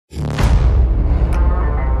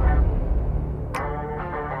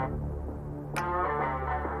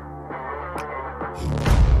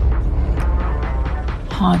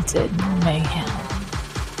Haunted Mayhem.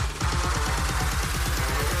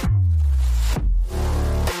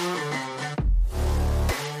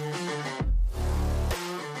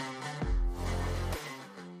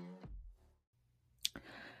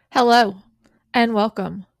 Hello, and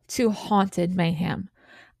welcome to Haunted Mayhem.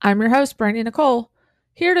 I'm your host, Brandy Nicole,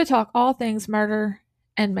 here to talk all things murder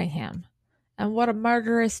and mayhem. And what a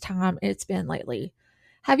murderous time it's been lately.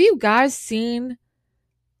 Have you guys seen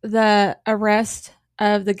the arrest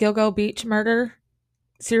of the Gilgo Beach murder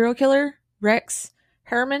serial killer, Rex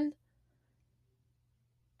Herman?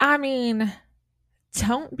 I mean,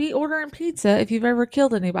 don't be ordering pizza if you've ever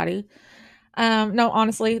killed anybody. No,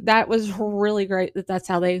 honestly, that was really great that's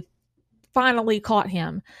how they finally caught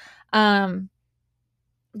him. But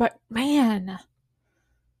man,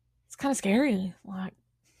 it's kind of scary. Like,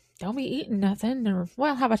 don't be eating nothing. Or,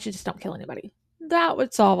 well, how about you just don't kill anybody? That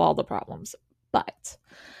would solve all the problems. But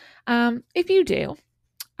if you do,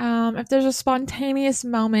 if there's a spontaneous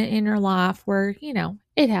moment in your life where,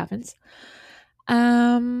 it happens,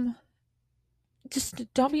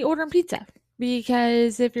 just don't be ordering pizza.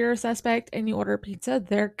 Because if you're a suspect and you order pizza,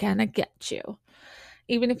 they're gonna get you.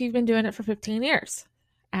 Even if you've been doing it for 15 years,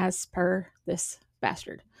 as per this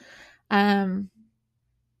bastard. I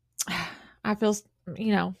feel,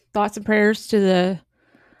 thoughts and prayers to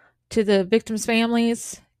the victims'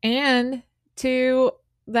 families and to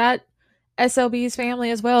that SLB's family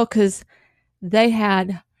as well, because they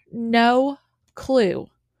had no clue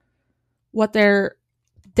what their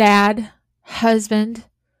dad, husband,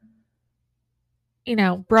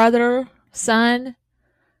 brother, son,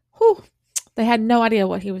 they had no idea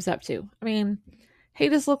what he was up to. I mean, he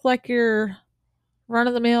just looked like your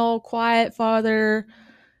run-of-the-mill, quiet father.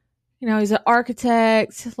 He's an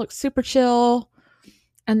architect, looks super chill.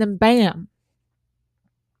 And then bam,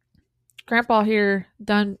 Grandpa here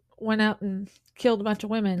went out and killed a bunch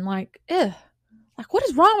of women. Like, ugh. Like, what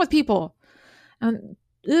is wrong with people? And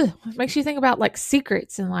ugh, it makes you think about like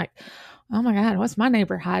secrets and like, oh my God, what's my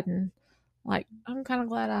neighbor hiding? Like, I'm kind of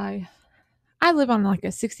glad I live on like a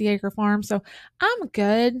 60-acre farm, so I'm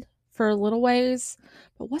good for a little ways.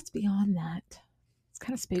 But what's beyond that? It's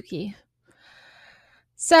kind of spooky.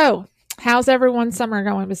 So, how's everyone's summer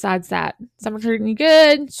going besides that? Summer treating you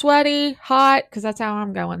good, sweaty, hot? Because that's how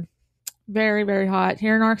I'm going. Very, very hot.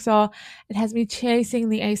 Here in Arkansas, it has me chasing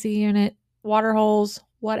the AC unit, water holes,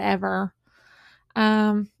 whatever.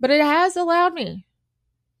 But it has allowed me,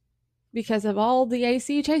 because of all the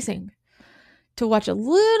AC chasing, to watch a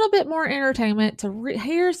little bit more entertainment, to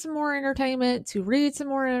hear some more entertainment, to read some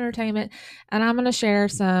more entertainment. And I'm going to share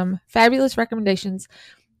some fabulous recommendations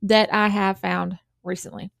that I have found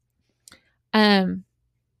recently. The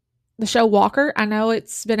show Walker, I know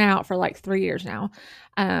it's been out for like 3 years now.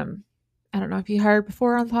 I don't know if you heard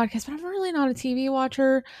before on the podcast, but I'm really not a TV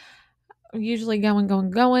watcher. I'm usually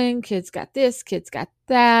going. Kids got this, kids got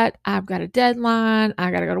that. I've got a deadline. I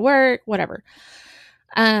got to go to work, whatever.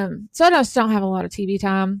 So I just don't have a lot of TV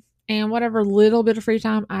time, and whatever little bit of free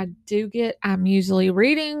time I do get, I'm usually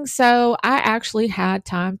reading. So I actually had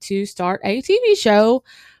time to start a TV show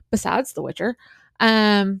besides The Witcher,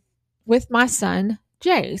 with my son,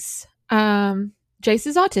 Jace. Jace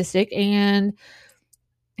is autistic and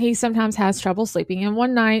he sometimes has trouble sleeping. And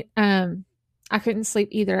one night, I couldn't sleep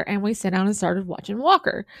either. And we sat down and started watching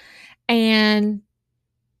Walker, and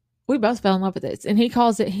we both fell in love with this, and he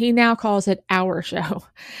now calls it our show.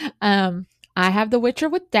 I have The Witcher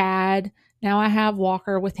with Dad. Now I have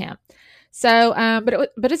Walker with him. So,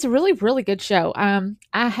 but it's a really, really good show.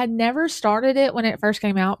 I had never started it when it first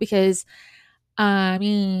came out because,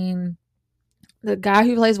 the guy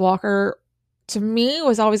who plays Walker to me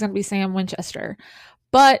was always going to be Sam Winchester,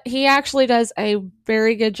 but he actually does a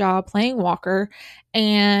very good job playing Walker.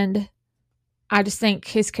 And I just think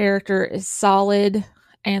his character is solid.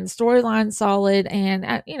 And the storyline's solid,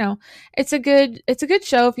 and it's a good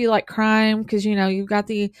show if you like crime, because you've got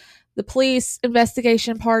the police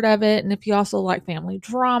investigation part of it, and if you also like family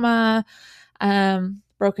drama,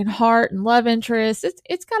 broken heart and love interest,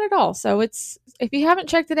 it's got it all. So if you haven't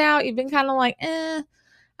checked it out, you've been kind of like, I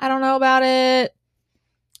don't know about it.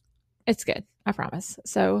 It's good, I promise.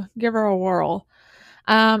 So give her a whirl.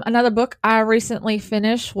 Another book I recently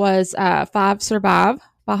finished was 5 Survive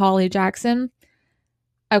by Holly Jackson.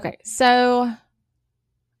 Okay, so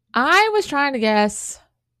I was trying to guess.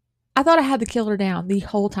 I thought I had the killer down the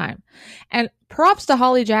whole time. And props to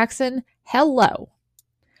Holly Jackson. Hello.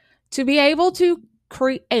 To be able to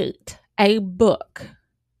create a book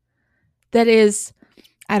that is,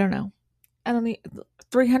 I don't know,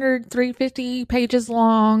 350 pages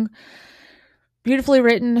long, beautifully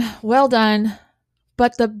written, well done.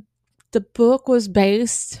 But the the book was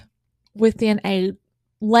based within a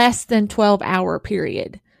less than 12-hour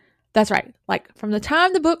period. That's right. Like from the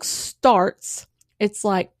time the book starts, it's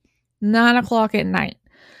like 9:00 at night.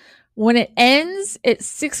 When it ends, it's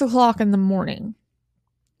 6:00 in the morning.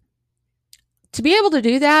 To be able to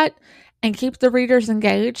do that and keep the readers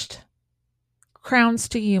engaged, crowns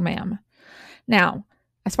to you, ma'am. Now,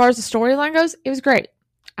 as far as the storyline goes, it was great.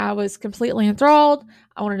 I was completely enthralled.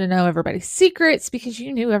 I wanted to know everybody's secrets because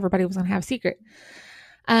you knew everybody was going to have a secret.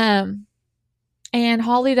 And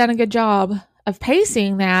Holly done a good job of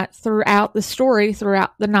pacing that throughout the story,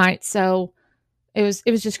 throughout the night. So it was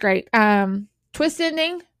just great. Twist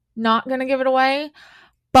ending, not going to give it away,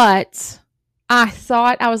 but I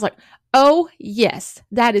was like, oh yes,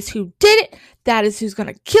 that is who did it. That is who's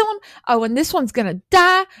going to kill him. Oh, and this one's going to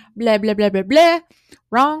die. Blah, blah, blah, blah, blah.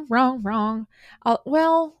 Wrong.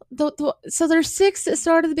 So there's 6 that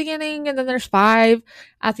start at the beginning, and then there's 5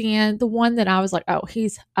 at the end. The one that I was like, oh,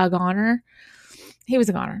 he's a goner. He was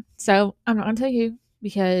a goner. So I'm not going to tell you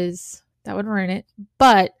because that would ruin it.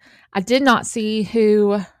 But I did not see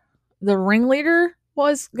who the ringleader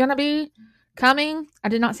was going to be coming. I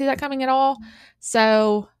did not see that coming at all.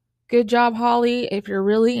 So good job, Holly. If you're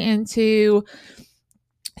really into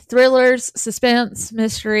thrillers, suspense,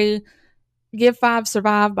 mystery, give 5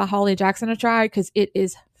 Survive by Holly Jackson a try because it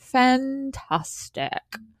is fantastic.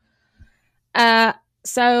 And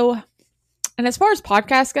as far as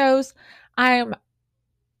podcast goes,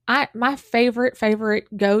 my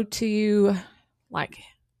favorite go-to like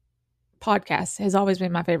podcast has always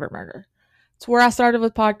been My Favorite Murder. It's where I started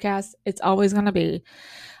with podcasts. It's always going to be.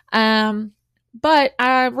 But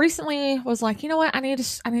I recently was like, you know what? I need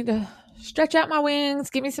to stretch out my wings,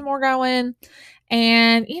 get me some more going.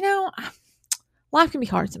 And, life can be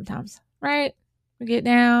hard sometimes, right? We get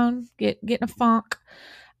down, get in a funk.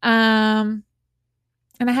 And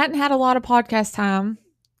I hadn't had a lot of podcast time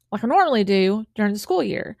like I normally do during the school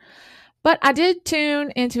year. But I did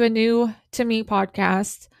tune into a new to me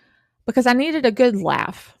podcast because I needed a good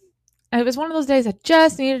laugh. And it was one of those days I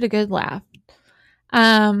just needed a good laugh.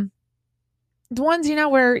 The ones,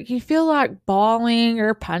 where you feel like bawling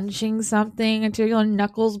or punching something until your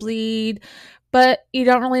knuckles bleed, but you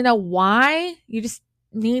don't really know why. You just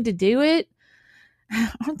need to do it.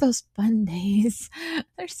 Aren't those fun days?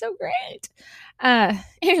 They're so great.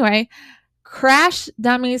 Anyway, Crash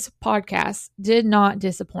Dummies podcast did not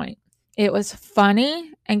disappoint. It was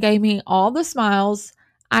funny and gave me all the smiles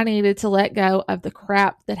I needed to let go of the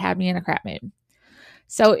crap that had me in a crap mood.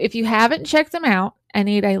 So if you haven't checked them out and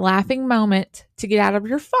need a laughing moment to get out of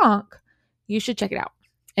your funk, you should check it out.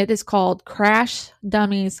 It is called Crash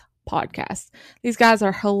Dummies Podcast. These guys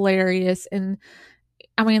are hilarious. And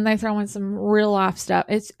they throw in some real life stuff.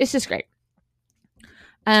 It's just great.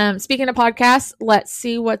 Speaking of podcasts, let's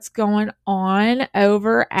see what's going on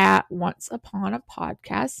over at Once Upon a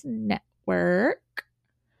Podcast Network.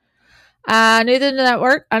 New to the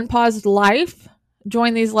network, Unpaused Life.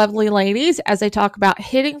 Join these lovely ladies as they talk about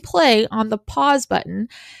hitting play on the pause button,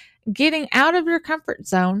 getting out of your comfort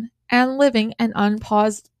zone, and living an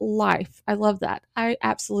unpaused life. I love that. I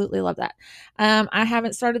absolutely love that. I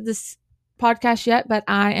haven't started this podcast yet, but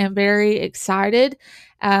I am very excited.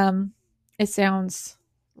 It sounds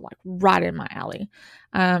like right in my alley.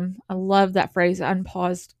 I love that phrase,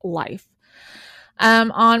 unpaused life.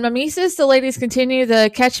 On Mimesis, the ladies continue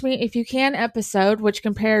the Catch Me If You Can episode, which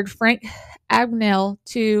compared Frank Abagnale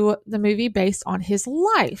to the movie based on his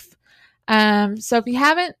life. So if you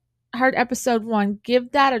haven't heard episode 1,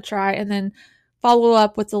 give that a try and then follow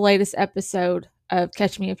up with the latest episode of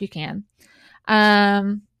Catch Me If You Can.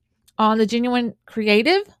 On the Genuine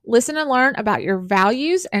Creative, listen and learn about your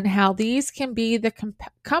values and how these can be the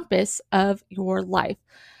compass of your life.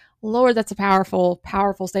 Lord, that's a powerful,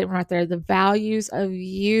 powerful statement right there. The values of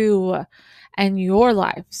you and your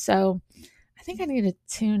life. So I think I need to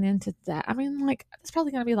tune into that. It's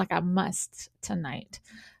probably going to be like a must tonight.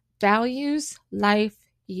 Values, life,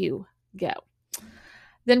 you. Go.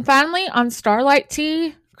 Then finally, on Starlight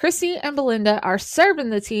Tea, Chrissy and Belinda are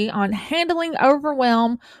serving the tea on handling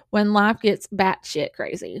overwhelm when life gets batshit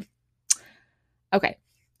crazy. Okay.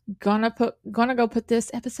 Gonna go put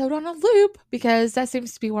this episode on a loop because that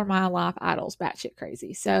seems to be where my life idol's batshit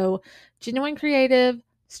crazy. So Genuine Creative,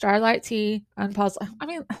 Starlight Tea, Unpause.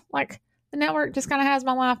 The network just kind of has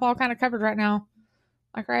my life all kind of covered right now.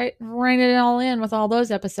 Right? Reining it all in with all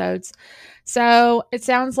those episodes. So it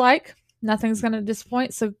sounds like nothing's going to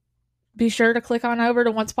disappoint. So be sure to click on over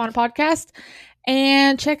to Once Upon a Podcast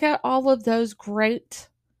and check out all of those great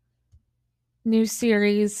new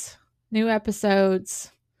series, new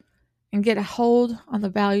episodes, and get a hold on the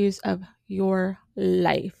values of your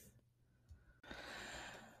life.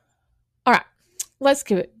 let's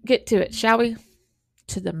get to it, shall we?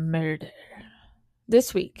 To the murder.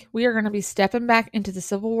 This week, we are going to be stepping back into the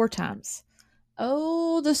Civil War times.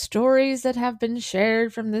 Oh, the stories that have been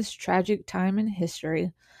shared from this tragic time in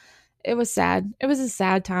history. It was sad. It was a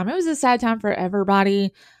sad time. It was a sad time for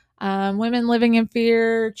everybody. Women living in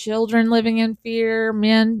fear, children living in fear,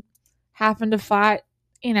 men having to fight,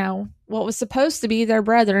 what was supposed to be their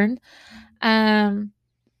brethren. Then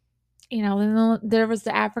there was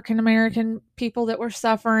the African American people that were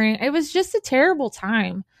suffering. It was just a terrible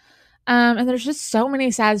time. And there's just so many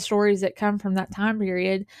sad stories that come from that time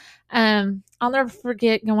period. I'll never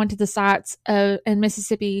forget going to the sites in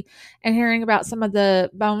Mississippi and hearing about some of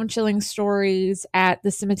the bone-chilling stories at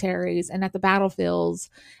the cemeteries and at the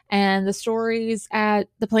battlefields, and the stories at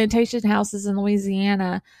the plantation houses in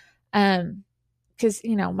Louisiana. Because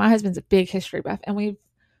my husband's a big history buff, and when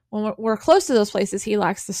we're close to those places, he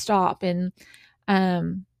likes to stop, and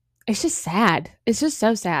it's just sad. It's just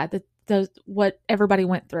so sad that what everybody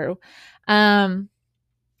went through. And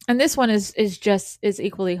this one is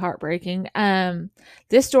equally heartbreaking.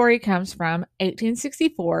 This story comes from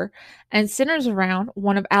 1864 and centers around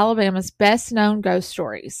one of Alabama's best known ghost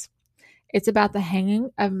stories. It's about the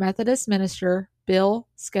hanging of Methodist minister Bill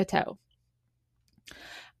Sketoe.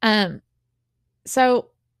 So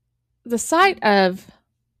the site of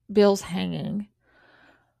Bill's hanging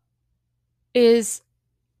was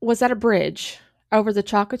at a bridge over the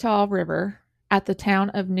Choctaw River at the town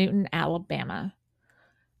of Newton, Alabama.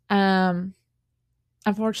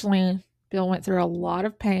 Unfortunately, Bill went through a lot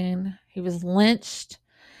of pain. He was lynched,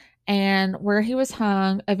 and where he was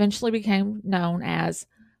hung eventually became known as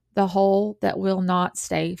the hole that will not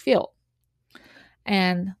stay filled.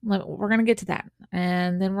 And we're going to get to that.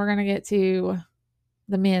 And then we're going to get to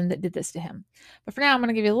the men that did this to him. But for now, I'm going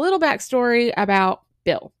to give you a little backstory about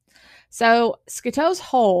Bill. So Sketoe's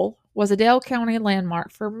Hole was a Dale County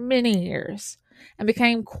landmark for many years and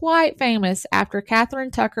became quite famous after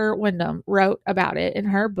Catherine Tucker Wyndham wrote about it in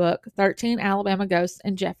her book, 13 Alabama Ghosts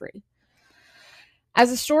and Jeffrey. As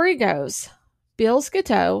the story goes, Bill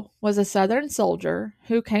Sketoe was a Southern soldier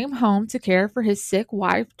who came home to care for his sick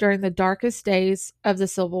wife during the darkest days of the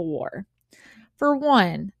Civil War. For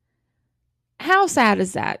one, how sad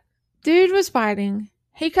is that? Dude was fighting.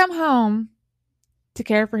 He come home to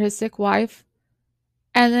care for his sick wife,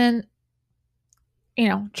 and then,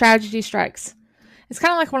 tragedy strikes. It's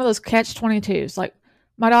kind of like one of those catch-22s. Like,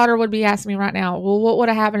 my daughter would be asking me right now, well, what would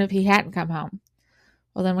have happened if he hadn't come home?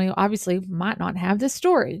 Well, then we obviously might not have this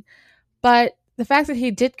story. But the fact that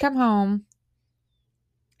he did come home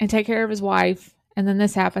and take care of his wife, and then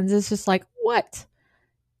this happens, it's just like, what?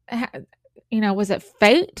 Was it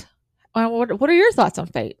fate? What are your thoughts on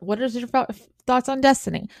fate? What is your thoughts on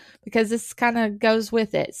destiny? Because this kind of goes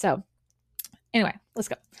with it. So anyway, let's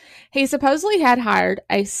go. He supposedly had hired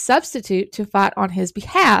a substitute to fight on his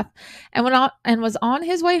behalf and was on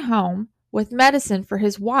his way home with medicine for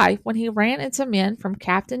his wife when he ran into men from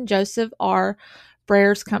Captain Joseph R.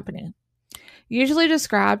 Brayer's company, usually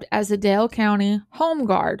described as the Dale County Home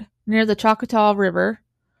Guard near the Choctaw River.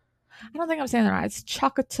 I don't think I'm saying that right. It's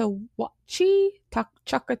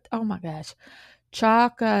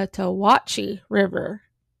Choctawhatchee River.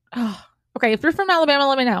 Oh, okay, if you're from Alabama,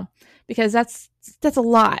 let me know, because that's a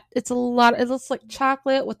lot. It's a lot. It looks like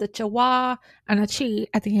chocolate with a chihuahua and a chi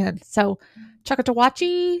at the end. So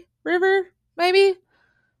Choctawhatchee River, maybe,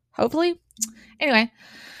 hopefully. Anyway,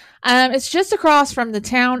 it's just across from the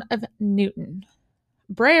town of Newton.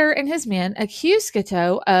 Brayer and his men accused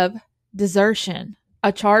Sketoe of desertion,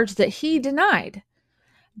 a charge that he denied.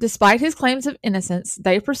 Despite his claims of innocence,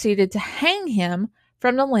 they proceeded to hang him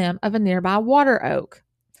from the limb of a nearby water oak.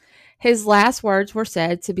 His last words were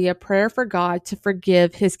said to be a prayer for God to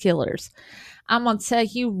forgive his killers. I'm going to tell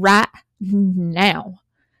you right now,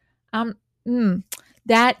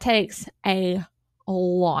 that takes a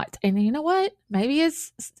lot. And you know what? Maybe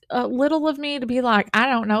it's a little of me to be like, I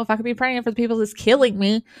don't know if I could be praying for the people that's killing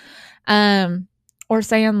me, or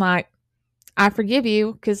saying like, I forgive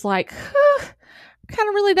you, because like, kind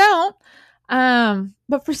of really don't.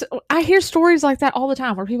 But I hear stories like that all the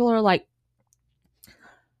time where people are like,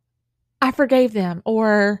 I forgave them,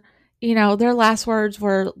 or their last words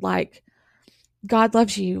were like, God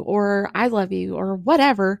loves you, or I love you, or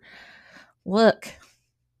whatever. Look,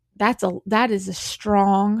 that is a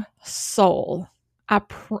strong soul. I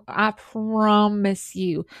promise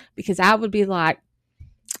you, because I would be like,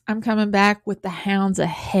 I'm coming back with the hounds of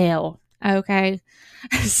hell. Okay.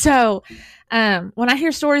 So, when I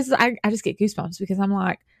hear stories, I just get goosebumps, because I'm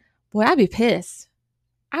like, boy, I'd be pissed.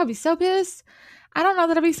 I would be so pissed. I don't know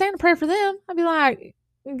that I'd be saying a prayer for them. I'd be like,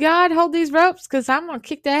 God, hold these ropes, because I'm going to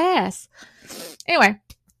kick their ass. Anyway,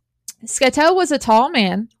 Sketoe was a tall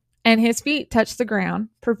man, and his feet touched the ground,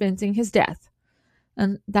 preventing his death.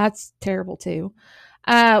 And that's terrible, too.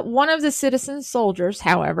 One of the citizen soldiers,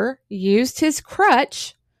 however, used his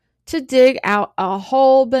crutch to dig out a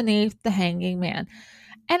hole beneath the hanging man.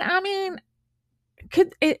 And I mean,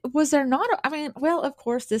 was there not? Well, of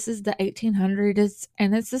course, this is the 1800s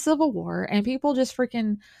and it's the Civil War, and people just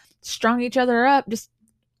freaking strung each other up just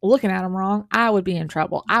looking at them wrong. I would be in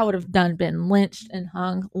trouble. I would have been lynched and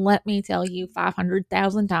hung, let me tell you,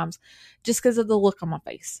 500,000 times just because of the look on my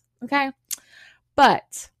face. Okay.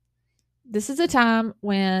 But this is a time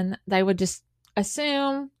when they would just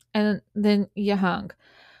assume and then you hung.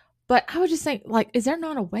 But I would just think, like, is there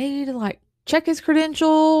not a way to, like, check his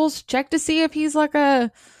credentials, check to see if he's like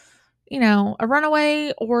a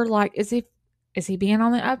runaway, or like, is he being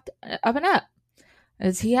on the up and up?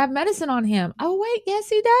 Does he have medicine on him? Oh, wait, yes,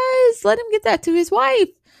 he does. Let him get that to his wife.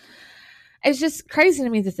 It's just crazy to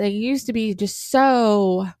me that they used to be just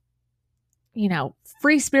so,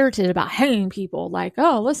 free-spirited about hanging people. Like,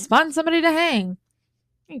 oh, let's find somebody to hang.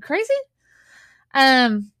 Are you crazy?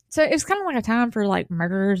 So it's kind of like a time for like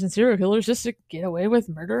murderers and serial killers just to get away with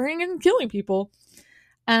murdering and killing people.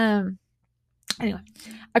 Anyway,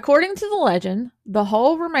 according to the legend, the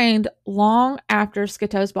hole remained long after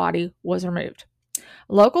Sketoe's body was removed.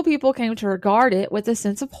 Local people came to regard it with a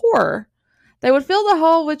sense of horror. They would fill the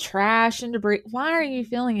hole with trash and debris. Why are you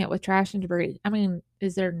filling it with trash and debris? I mean,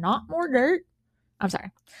 is there not more dirt? I'm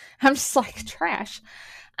sorry. I'm just like trash.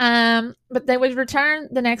 But they would return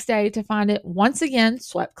the next day to find it once again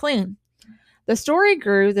swept clean. The story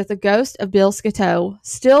grew that the ghost of Bill Sketoe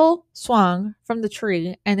still swung from the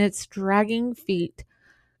tree, and its dragging feet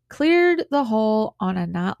cleared the hole on a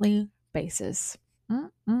nightly basis.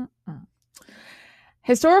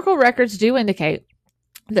 Historical records do indicate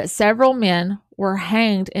that several men were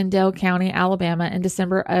hanged in Dale County, Alabama in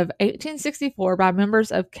December of 1864 by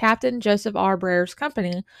members of Captain Joseph R. Brer's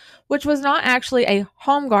company, which was not actually a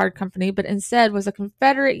home guard company, but instead was a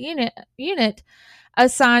Confederate unit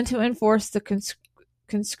assigned to enforce the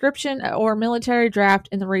conscription or military draft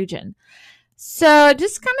in the region. So it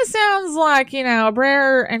just kind of sounds like,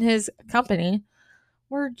 Brer and his company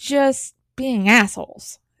were just being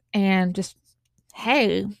assholes and just,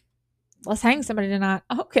 hey, let's hang somebody tonight.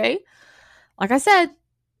 Okay. Like I said,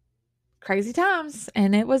 crazy times,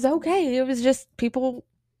 and it was okay. It was just people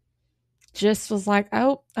just was like,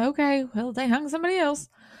 oh, okay, well, they hung somebody else.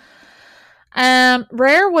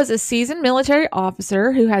 Brer was a seasoned military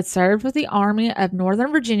officer who had served with the Army of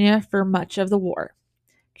Northern Virginia for much of the war.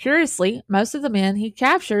 Curiously, most of the men he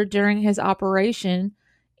captured during his operation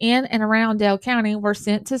in and around Dale County were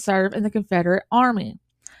sent to serve in the Confederate Army.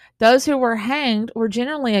 Those who were hanged were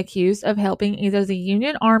generally accused of helping either the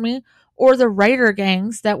Union Army or the raider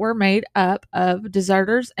gangs that were made up of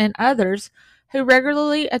deserters and others who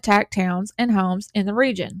regularly attacked towns and homes in the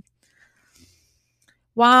region.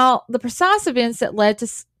 While the precise events that led to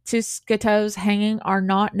Sketoe's hanging are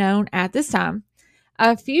not known at this time,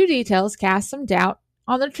 a few details cast some doubt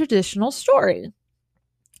on the traditional story.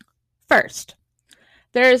 First,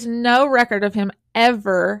 there is no record of him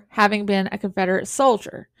ever having been a Confederate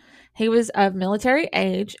soldier. He was of military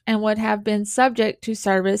age and would have been subject to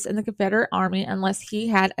service in the Confederate Army unless he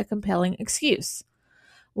had a compelling excuse.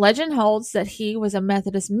 Legend holds that he was a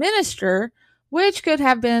Methodist minister, which could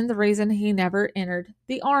have been the reason he never entered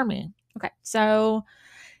the Army. Okay, so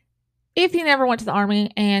if he never went to the Army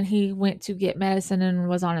and he went to get medicine and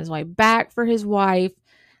was on his way back for his wife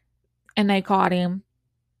and they caught him,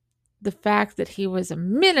 the fact that he was a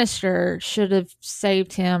minister should have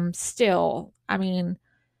saved him still. I mean,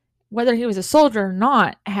 whether he was a soldier or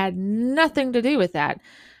not had nothing to do with that.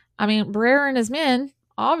 I mean, Brer and his men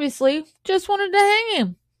obviously just wanted to hang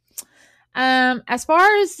him. As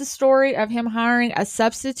far as the story of him hiring a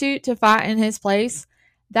substitute to fight in his place,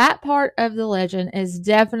 that part of the legend is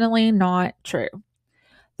definitely not true.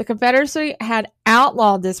 The Confederacy had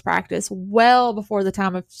outlawed this practice well before the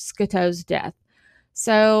time of Sketoe's death.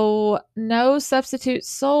 So no substitute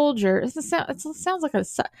soldier. It sounds like I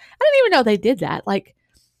didn't even know they did that. Like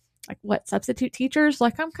what, substitute teachers?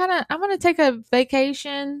 Like I'm going to take a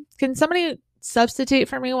vacation. Can somebody substitute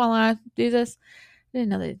for me while I do this? I didn't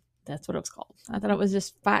know that's what it was called. I thought it was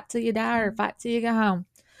just fight till you die or fight till you go home.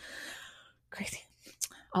 Crazy.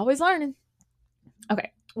 Always learning.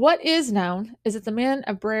 Okay. What is known is that the men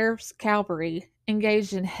of Brer's cavalry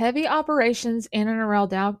engaged in heavy operations in and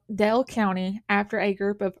around Dale County after a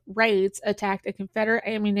group of raids attacked a Confederate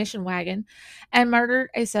ammunition wagon and murdered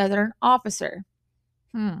a Southern officer.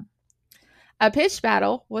 A pitched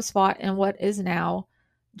battle was fought in what is now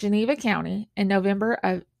Geneva County, in November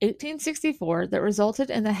of 1864 that resulted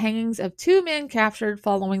in the hangings of 2 men captured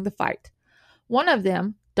following the fight. One of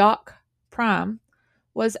them, Doc Prime,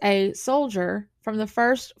 was a soldier from the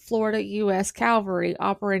 1st Florida U.S. Cavalry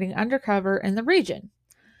operating undercover in the region.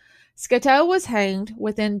 Sketoe was hanged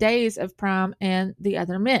within days of Prime and the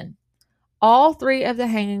other men. All 3 of the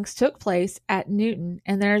hangings took place at Newton,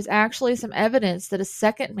 and there is actually some evidence that a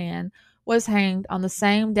second man was hanged on the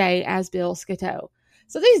same day as Bill Sketoe.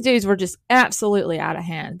 So these dudes were just absolutely out of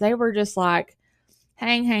hand. They were just like,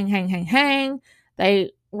 hang, hang, hang, hang, hang.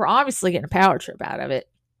 They were obviously getting a power trip out of it.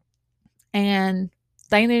 And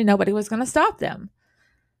they knew nobody was going to stop them.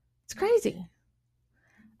 It's crazy.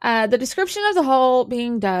 The description of the hole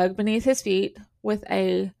being dug beneath his feet with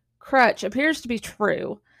a crutch appears to be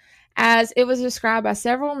true, as it was described by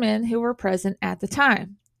several men who were present at the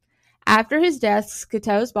time. After his death,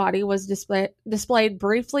 Sketoe's body was displayed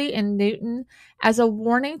briefly in Newton as a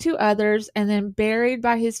warning to others and then buried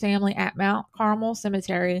by his family at Mount Carmel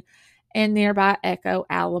Cemetery in nearby Echo,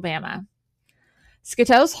 Alabama.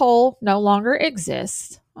 Sketoe's hole no longer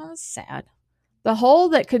exists. Oh, that's sad. The hole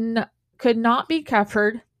that could not be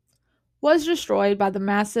covered was destroyed by the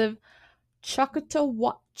massive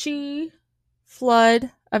Chattahoochee flood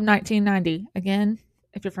of 1990. Again,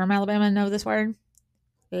 if you're from Alabama and know this word,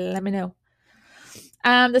 let me know.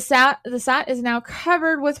 The site is now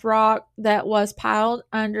covered with rock that was piled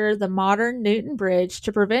under the modern Newton Bridge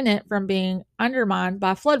to prevent it from being undermined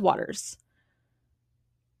by floodwaters.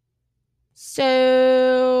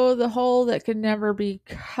 So the hole that could never be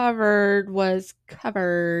covered was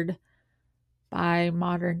covered by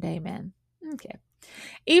modern day men. Okay.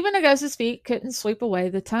 Even a ghost's feet couldn't sweep away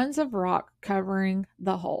the tons of rock covering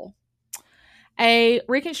the hole. A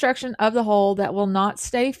reconstruction of the hole that will not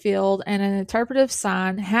stay filled and an interpretive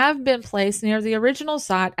sign have been placed near the original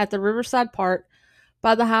site at the Riverside Park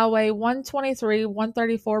by the Highway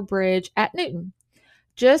 123-134 bridge at Newton.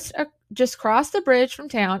 Just cross the bridge from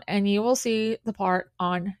town and you will see the park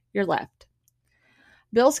on your left.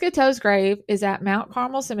 Bill Sketoe's grave is at Mount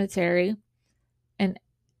Carmel Cemetery in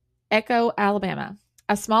Echo, Alabama.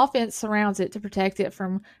 A small fence surrounds it to protect it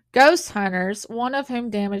from ghost hunters, one of whom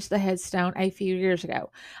damaged the headstone a few years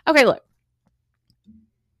ago. Okay, look.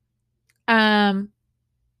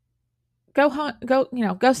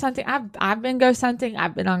 Ghost hunting. I've been ghost hunting.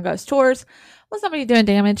 I've been on ghost tours. Let's not be doing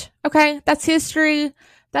damage. Okay, that's history.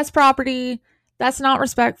 That's property. That's not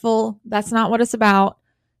respectful. That's not what it's about.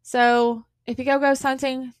 So if you go ghost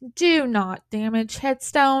hunting, do not damage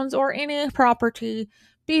headstones or any property.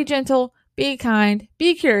 Be gentle. Be kind,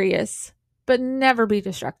 be curious, but never be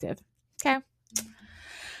destructive. Okay?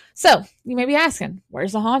 So, you may be asking,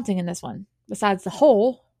 where's the haunting in this one? Besides the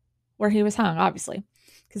hole where he was hung, obviously.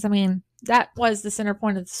 Because, that was the center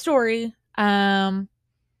point of the story. The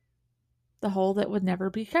hole that would never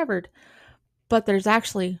be covered. But there's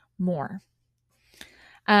actually more.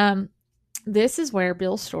 This is where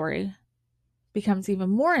Bill's story becomes even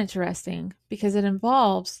more interesting because it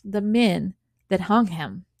involves the men that hung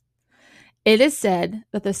him. It is said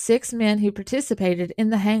that the 6 men who participated in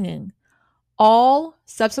the hanging all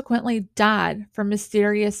subsequently died from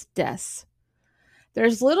mysterious deaths.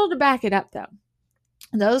 There's little to back it up, though.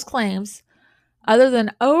 Those claims, other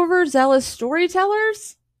than overzealous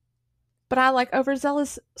storytellers, but I like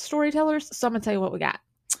overzealous storytellers, so I'm going to tell you what we got.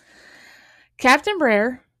 Captain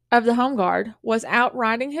Brer of the Home Guard was out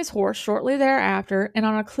riding his horse shortly thereafter, and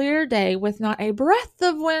on a clear day with not a breath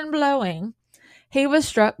of wind blowing, he was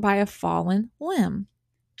struck by a fallen limb.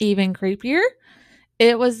 Even creepier,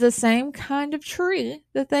 it was the same kind of tree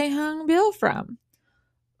that they hung Bill from.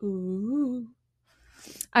 Ooh.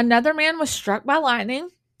 Another man was struck by lightning.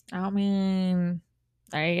 There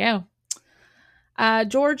you go.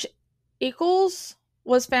 George Eccles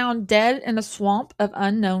was found dead in a swamp of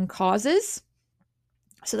unknown causes.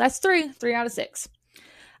 So that's 3 out of 6.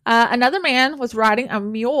 Another man was riding a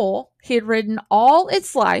mule he had ridden all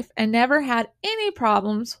its life and never had any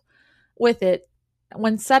problems with it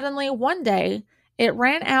when suddenly one day it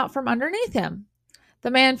ran out from underneath him. The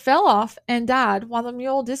man fell off and died while the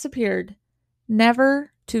mule disappeared,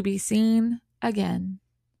 never to be seen again.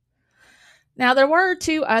 Now, there were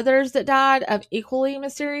 2 others that died of equally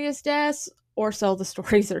mysterious deaths, or so the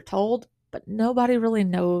stories are told, but nobody really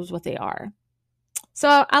knows what they are.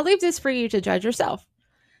 So I'll leave this for you to judge yourself.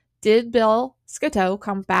 Did Bill Sketoe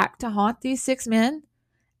come back to haunt these 6 men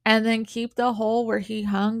and then keep the hole where he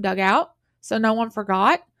hung dug out so no one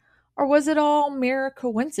forgot? Or was it all mere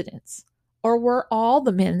coincidence? Or were all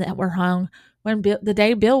the men that were hung when the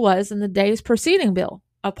day Bill was and the days preceding Bill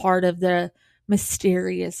a part of the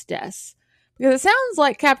mysterious deaths? Because it sounds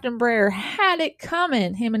like Captain Brer had it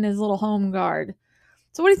coming, him and his little home guard.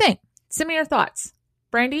 So what do you think? Send me your thoughts.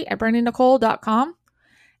 Brandy at brandynicole.com.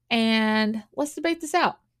 And let's debate this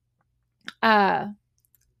out.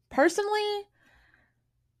 Personally,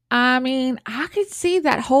 I mean, I could see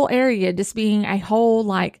that whole area just being a whole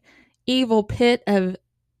like evil pit of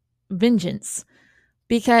vengeance.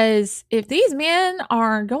 Because if these men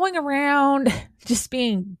are going around just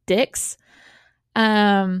being dicks,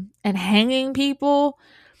 and hanging people,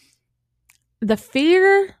 the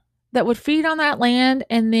fear that would feed on that land,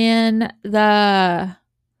 and then the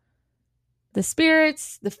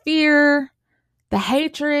spirits, the fear, the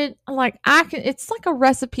hatred, it's like a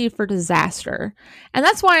recipe for disaster. And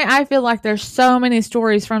that's why I feel like there's so many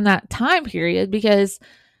stories from that time period, because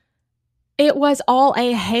it was all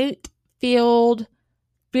a hate-filled,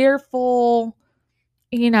 fearful,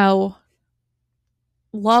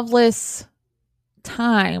 loveless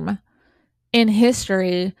time in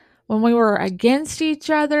history when we were against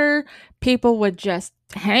each other. People would just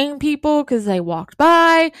hang people because they walked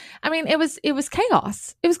by. I mean, it was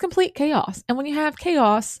chaos. It was complete chaos. And when you have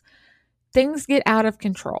chaos, things get out of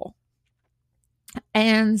control.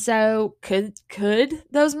 And so could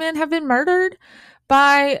those men have been murdered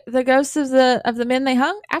by the ghosts of the men they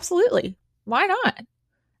hung? Absolutely. Why not?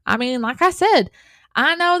 I mean, like I said,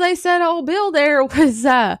 I know they said old Bill there was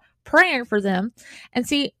praying for them. And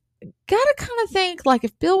see, gotta kind of think, like,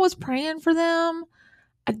 if Bill was praying for them,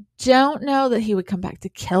 I don't know that he would come back to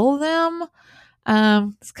kill them.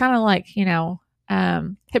 It's kind of like,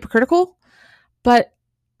 hypocritical. But,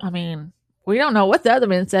 I mean, we don't know what the other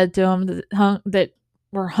men said to him that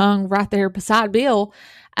were hung right there beside Bill,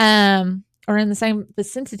 or in the same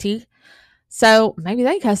vicinity. So maybe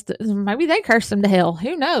they cursed them to hell.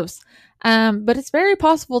 Who knows? But it's very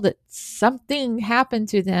possible that something happened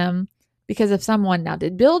to them because of someone. Now,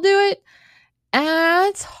 did Bill do it?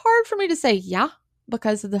 It's hard for me to say yeah,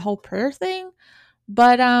 because of the whole prayer thing.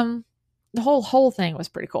 But the whole thing was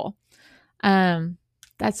pretty cool.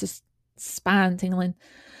 That's just spine tingling.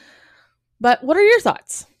 But what are your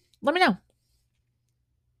thoughts? Let me know.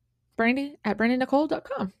 Brandy at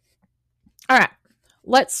brandynicole.com. All right.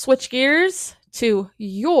 Let's switch gears to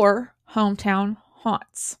your hometown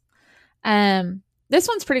haunts. This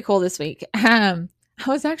one's pretty cool this week. I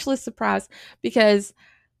was actually surprised because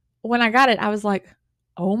when I got it, I was like,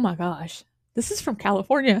 oh my gosh, this is from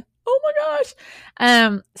California. Oh my gosh.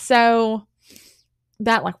 So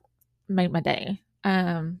that like made my day.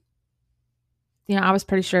 I was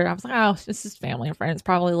pretty sure. I was like, oh, this is family and friends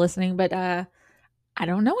probably listening, but I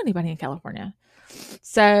don't know anybody in California.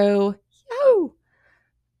 So,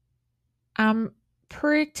 I'm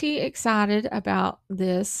pretty excited about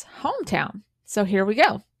this hometown. So here we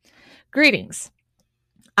go. Greetings.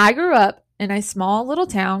 I grew up in a small little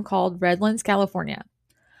town called Redlands, California.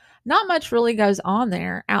 Not much really goes on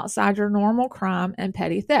there outside your normal crime and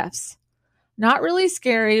petty thefts. Not really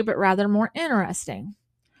scary, but rather more interesting.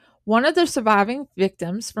 One of the surviving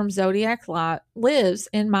victims from Zodiac lives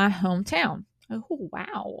in my hometown. Oh,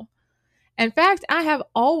 wow. In fact, I have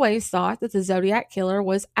always thought that the Zodiac Killer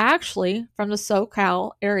was actually from the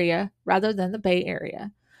SoCal area rather than the Bay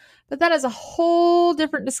Area. But that is a whole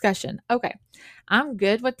different discussion. Okay, I'm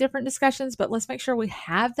good with different discussions, but let's make sure we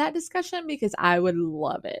have that discussion because I would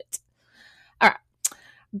love it. All right.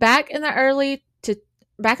 Back in the early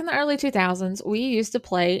 2000s, we used to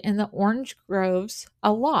play in the orange groves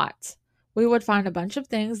a lot. We would find a bunch of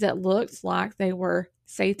things that looked like they were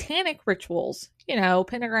satanic rituals,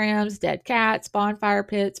 pentagrams, dead cats, bonfire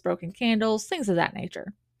pits, broken candles, things of that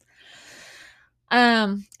nature.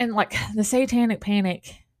 And like the satanic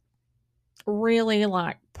panic really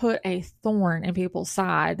like put a thorn in people's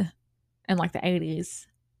side in like the 80s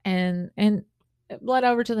and it bled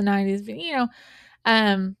over to the 90s,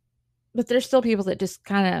 but there's still people that just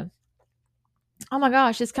kind of, oh my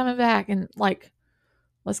gosh, it's coming back, and like,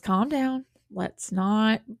 let's calm down. Let's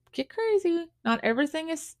not get crazy. Not everything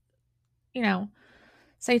is,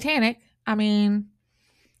 satanic. I mean,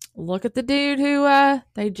 look at the dude who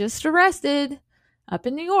they just arrested up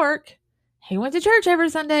in New York. He went to church every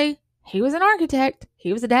Sunday. He was an architect.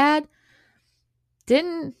 He was a dad.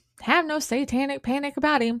 Didn't have no satanic panic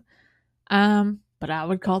about him. But I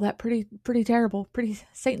would call that pretty terrible, pretty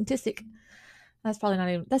satanistic. That's not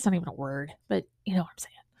even a word, but you know what I'm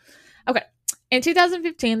saying. Okay. In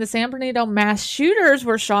 2015, the San Bernardino mass shooters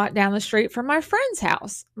were shot down the street from my friend's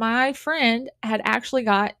house. My friend had actually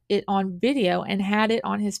got it on video and had it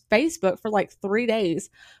on his Facebook for like 3 days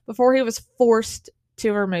before he was forced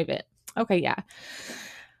to remove it. Okay, yeah.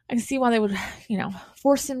 I can see why they would,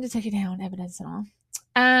 force him to take it down, evidence and all.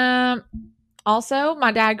 Also,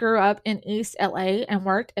 my dad grew up in East LA and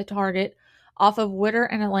worked at Target off of Witter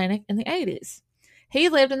and Atlantic in the 80s. He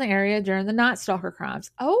lived in the area during the Night Stalker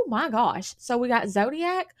crimes. Oh my gosh. So we got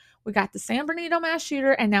Zodiac, we got the San Bernardino mass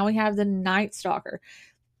shooter, and now we have the Night Stalker.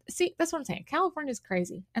 See, that's what I'm saying. California's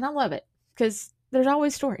crazy, and I love it because there's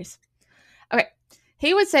always stories. Okay.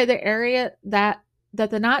 He would say the area that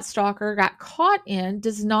the Night Stalker got caught in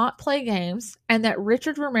does not play games, and that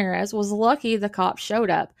Richard Ramirez was lucky the cops showed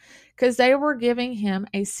up because they were giving him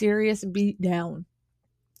a serious beatdown.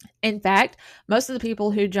 In fact, most of the people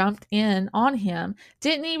who jumped in on him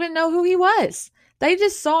didn't even know who he was. They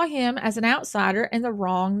just saw him as an outsider in the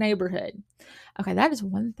wrong neighborhood. Okay, that is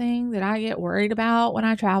one thing that I get worried about when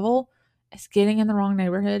I travel, is getting in the wrong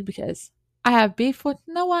neighborhood, because I have beef with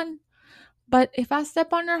no one. But if I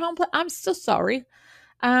step on their home plate, I'm still sorry.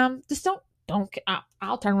 Just don't.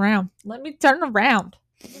 I'll turn around. Let me turn around.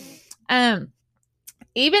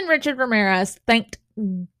 Even Richard Ramirez thanked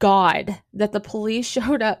God that the police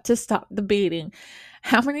showed up to stop the beating.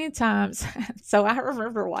 How many times? So I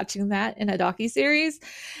remember watching that in a docuseries,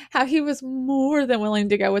 how he was more than willing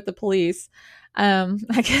to go with the police.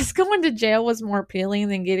 I guess going to jail was more appealing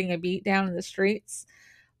than getting a beat down in the streets.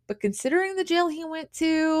 But considering the jail he went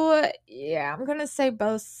to, yeah, I'm going to say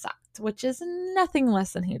both sucked, which is nothing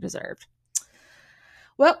less than he deserved.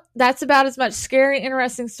 Well, that's about as much scary,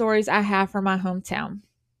 interesting stories I have for my hometown.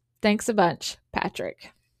 Thanks a bunch,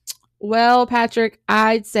 Patrick. Well, Patrick,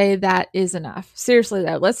 I'd say that is enough. Seriously,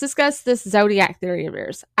 though, let's discuss this Zodiac theory of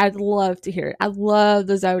yours. I'd love to hear it. I love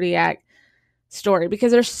the Zodiac story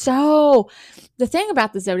because the thing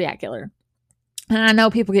about the Zodiac killer, and I know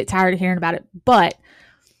people get tired of hearing about it, but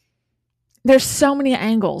there's so many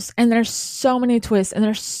angles and there's so many twists and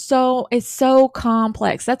it's so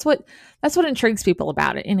complex. That's what intrigues people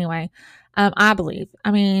about it anyway. I believe. I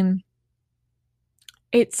mean,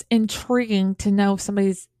 it's intriguing to know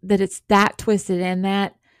that it's that twisted and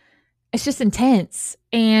that it's just intense,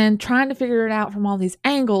 and trying to figure it out from all these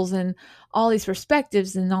angles and all these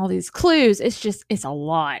perspectives and all these clues. It's a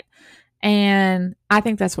lot. And I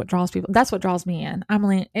think that's what draws people. That's what draws me in. I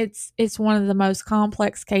mean, it's one of the most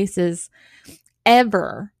complex cases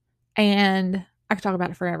ever. And I could talk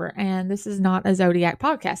about it forever. And this is not a Zodiac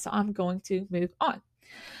podcast, so I'm going to move on.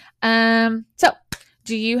 So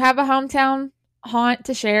do you have a hometown haunt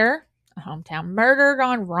to share? A hometown murder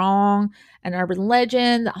gone wrong, an urban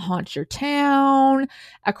legend that haunts your town,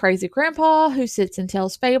 a crazy grandpa who sits and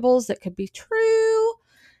tells fables that could be true?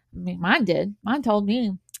 I mean, mine did. Mine told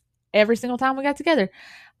me every single time we got together,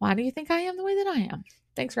 why do you think I am the way that I am?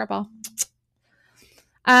 Thanks, Grandpa.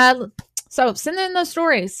 So send in those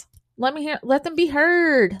stories. Let them be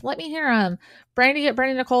heard. Let me hear them. Brandy at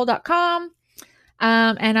brandynicole.com.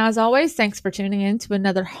 And as always, thanks for tuning in to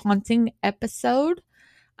another haunting episode.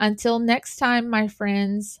 Until next time, my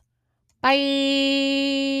friends.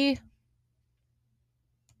 Bye.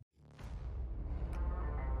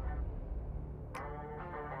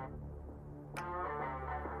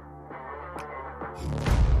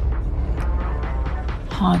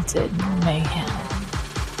 Haunted Mayhem.